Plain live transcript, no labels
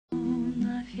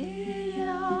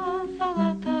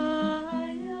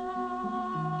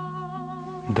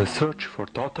The search for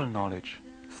total knowledge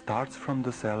starts from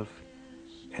the self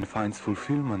and finds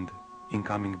fulfillment in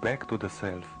coming back to the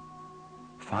self,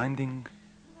 finding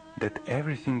that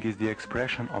everything is the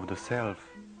expression of the self,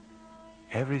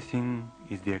 everything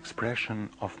is the expression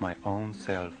of my own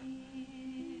self.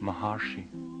 Maharishi.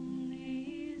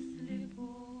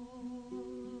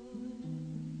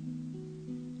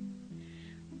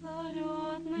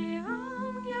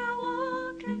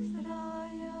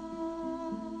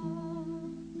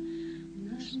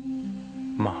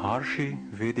 Maharishi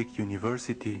Vedic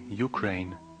University,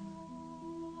 Ukraine.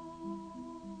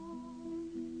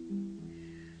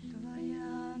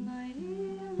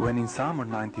 When in summer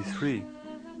 93,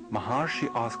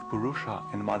 Maharishi asked Purusha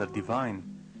and Mother Divine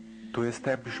to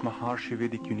establish Maharishi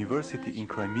Vedic University in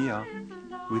Crimea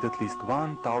with at least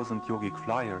 1,000 yogic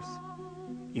flyers,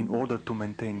 in order to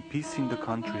maintain peace in the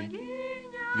country,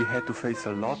 we had to face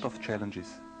a lot of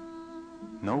challenges.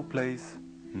 No place,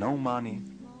 no money,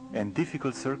 and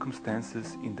difficult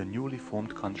circumstances in the newly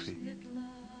formed country.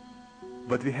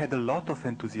 But we had a lot of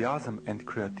enthusiasm and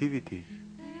creativity,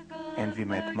 and we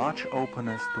met much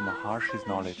openness to Maharishi's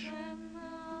knowledge.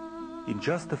 In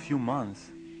just a few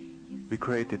months, we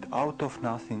created out of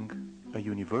nothing a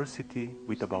university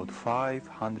with about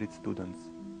 500 students.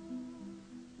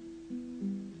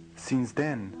 Since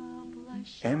then,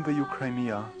 MVU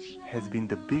Crimea has been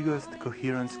the biggest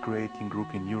coherence-creating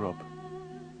group in Europe,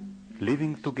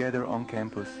 living together on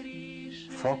campus,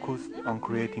 focused on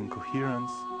creating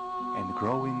coherence and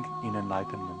growing in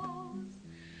enlightenment.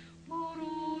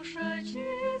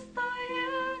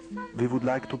 We would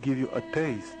like to give you a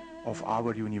taste of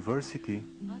our university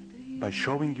by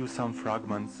showing you some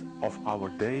fragments of our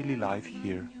daily life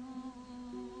here.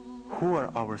 Who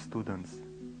are our students?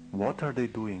 What are they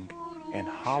doing? And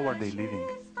how are they living?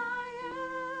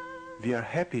 We are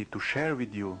happy to share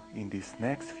with you in these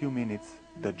next few minutes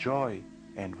the joy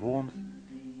and warmth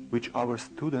which our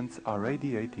students are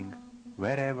radiating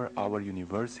wherever our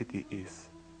university is.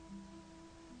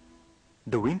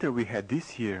 The winter we had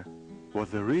this year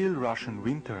was a real Russian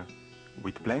winter,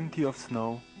 with plenty of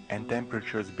snow and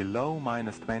temperatures below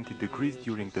 -20 degrees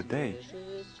during the day,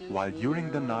 while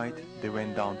during the night they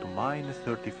went down to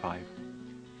 -35.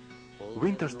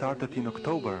 Winter started in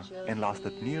October and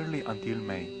lasted nearly until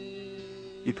May.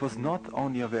 It was not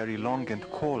only a very long and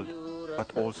cold, but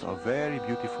also a very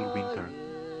beautiful winter.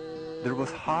 There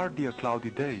was hardly a cloudy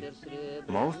day.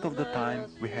 Most of the time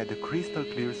we had a crystal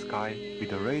clear sky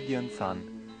with a radiant sun,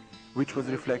 which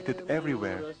was reflected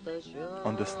everywhere,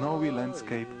 on the snowy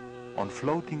landscape, on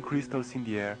floating crystals in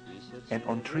the air, and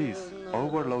on trees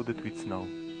overloaded with snow.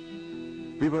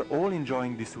 We were all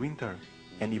enjoying this winter,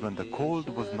 and even the cold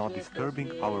was not disturbing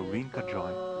our winter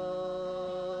joy.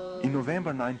 In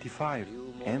November 95,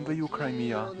 MVU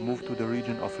Crimea moved to the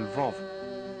region of Lvov,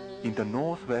 in the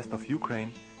northwest of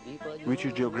Ukraine, which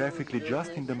is geographically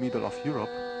just in the middle of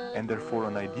Europe, and therefore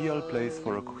an ideal place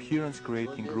for a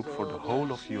coherence-creating group for the whole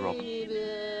of Europe.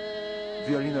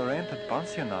 We are in a rented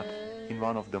pensionat in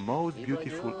one of the most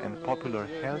beautiful and popular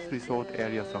health resort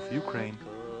areas of Ukraine,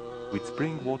 with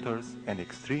spring waters and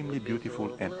extremely beautiful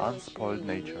and unspoiled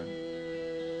nature.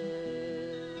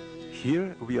 Here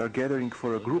we are gathering for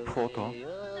a group photo,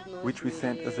 which we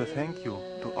sent as a thank you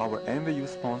to our MVU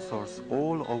sponsors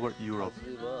all over Europe.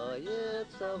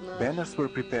 Banners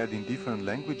were prepared in different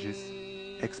languages,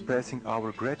 expressing our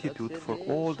gratitude for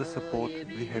all the support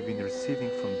we have been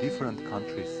receiving from different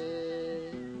countries.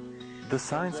 The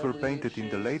signs were painted in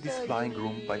the ladies' flying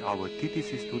room by our TTC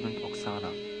student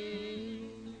Oksana.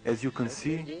 As you can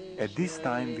see, at this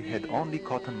time we had only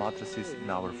cotton mattresses in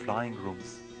our flying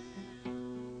rooms.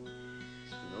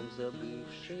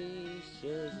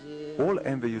 All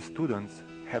MVU students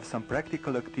have some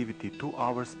practical activity 2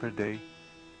 hours per day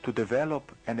to develop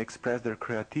and express their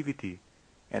creativity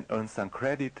and earn some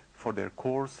credit for their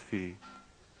course fee.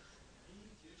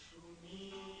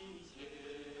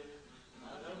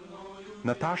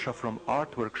 Natasha from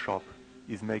Art Workshop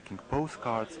is making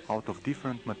postcards out of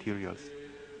different materials.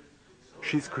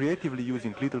 She's creatively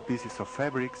using little pieces of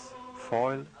fabrics,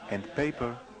 foil and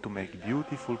paper to make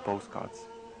beautiful postcards.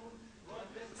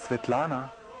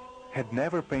 Svetlana had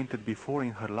never painted before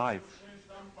in her life,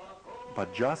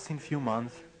 but just in few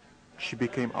months she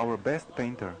became our best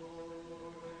painter.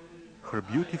 Her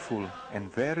beautiful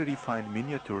and very refined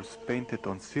miniatures painted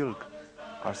on silk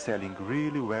are selling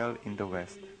really well in the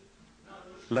West.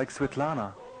 Like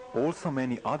Svetlana, also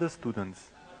many other students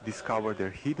discover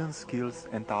their hidden skills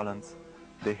and talents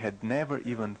they had never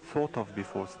even thought of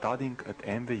before studying at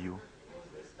MVU.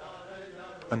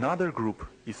 Another group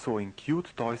is sewing cute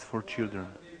toys for children.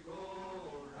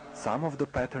 Some of the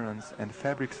patterns and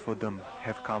fabrics for them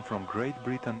have come from Great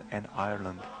Britain and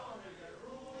Ireland.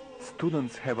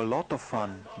 Students have a lot of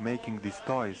fun making these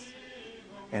toys,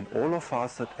 and all of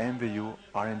us at MVU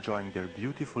are enjoying their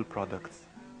beautiful products.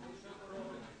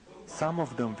 Some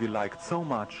of them we liked so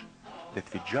much that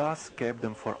we just kept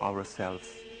them for ourselves.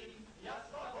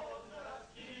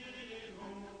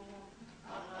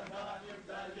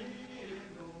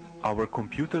 Our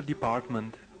computer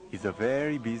department is a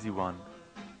very busy one.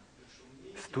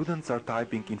 Students are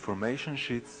typing information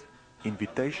sheets,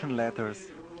 invitation letters,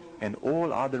 and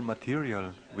all other material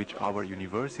which our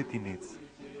university needs.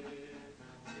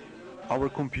 Our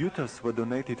computers were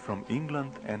donated from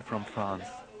England and from France.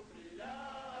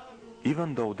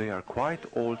 Even though they are quite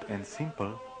old and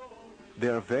simple, they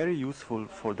are very useful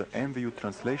for the MVU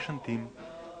translation team,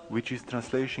 which is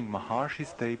translating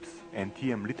Maharishi's tapes and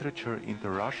TM literature into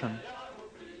Russian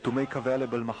to make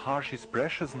available Maharishi's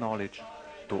precious knowledge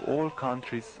to all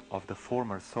countries of the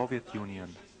former Soviet Union.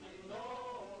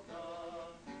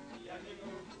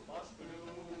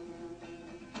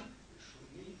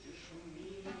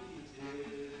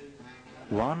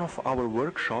 One of our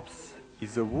workshops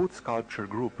is a wood sculpture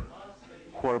group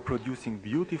who are producing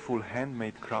beautiful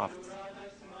handmade crafts,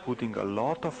 putting a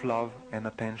lot of love and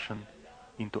attention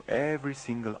into every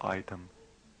single item.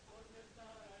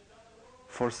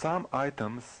 For some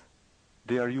items,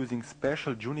 they are using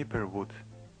special juniper wood,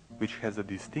 which has a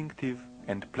distinctive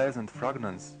and pleasant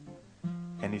fragrance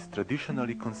and is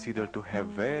traditionally considered to have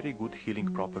very good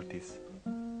healing properties.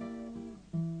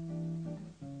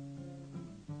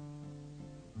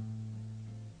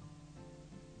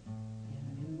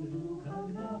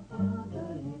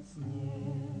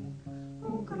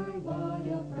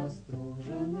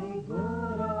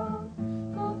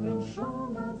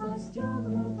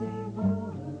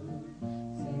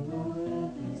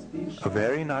 A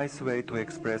very nice way to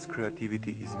express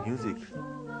creativity is music.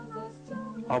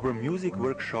 Our music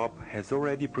workshop has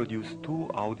already produced 2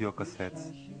 audio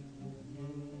cassettes.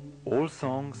 All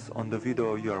songs on the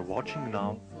video you are watching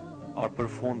now are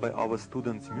performed by our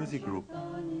students' music group,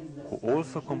 who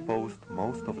also composed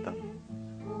most of them.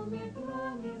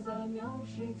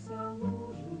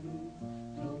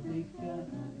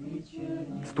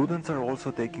 Students are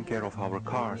also taking care of our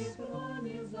cars.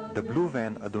 The blue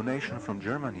van, a donation from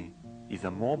Germany, is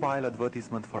a mobile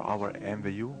advertisement for our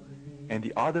MVU and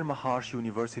the other Maharishi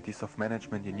Universities of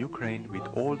Management in Ukraine with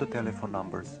all the telephone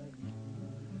numbers.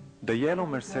 The yellow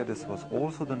Mercedes was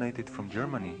also donated from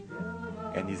Germany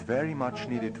and is very much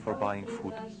needed for buying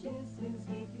food.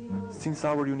 Since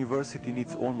our university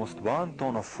needs almost 1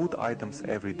 ton of food items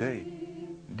every day,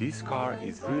 this car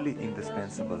is really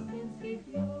indispensable.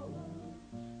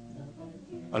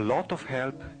 A lot of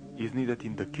help is needed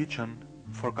in the kitchen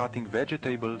for cutting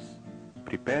vegetables,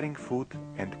 preparing food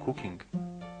and cooking.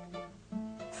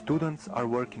 Students are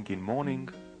working in morning,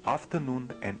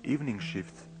 afternoon and evening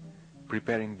shifts,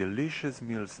 preparing delicious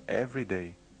meals every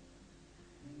day.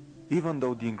 Even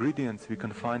though the ingredients we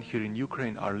can find here in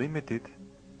Ukraine are limited,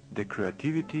 the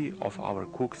creativity of our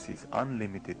cooks is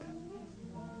unlimited.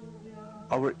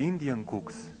 Our Indian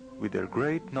cooks, with their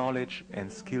great knowledge and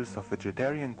skills of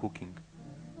vegetarian cooking,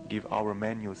 give our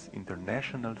menus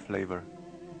international flavor.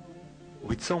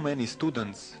 With so many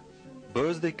students,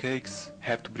 birthday cakes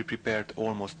have to be prepared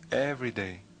almost every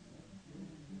day.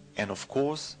 And of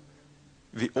course,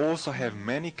 we also have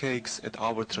many cakes at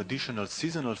our traditional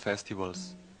seasonal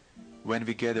festivals, when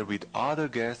we gather with other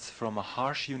guests from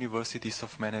Maharishi Universities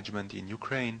of Management in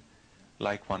Ukraine,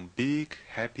 like one big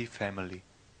happy family.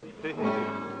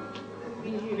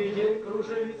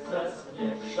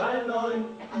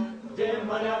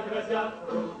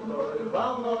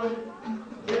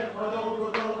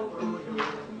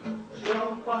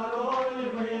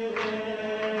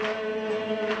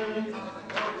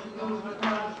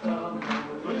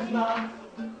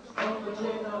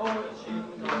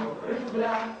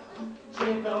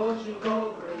 Это очень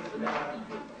добрый взгляд,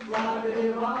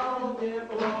 согревал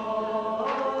тепло.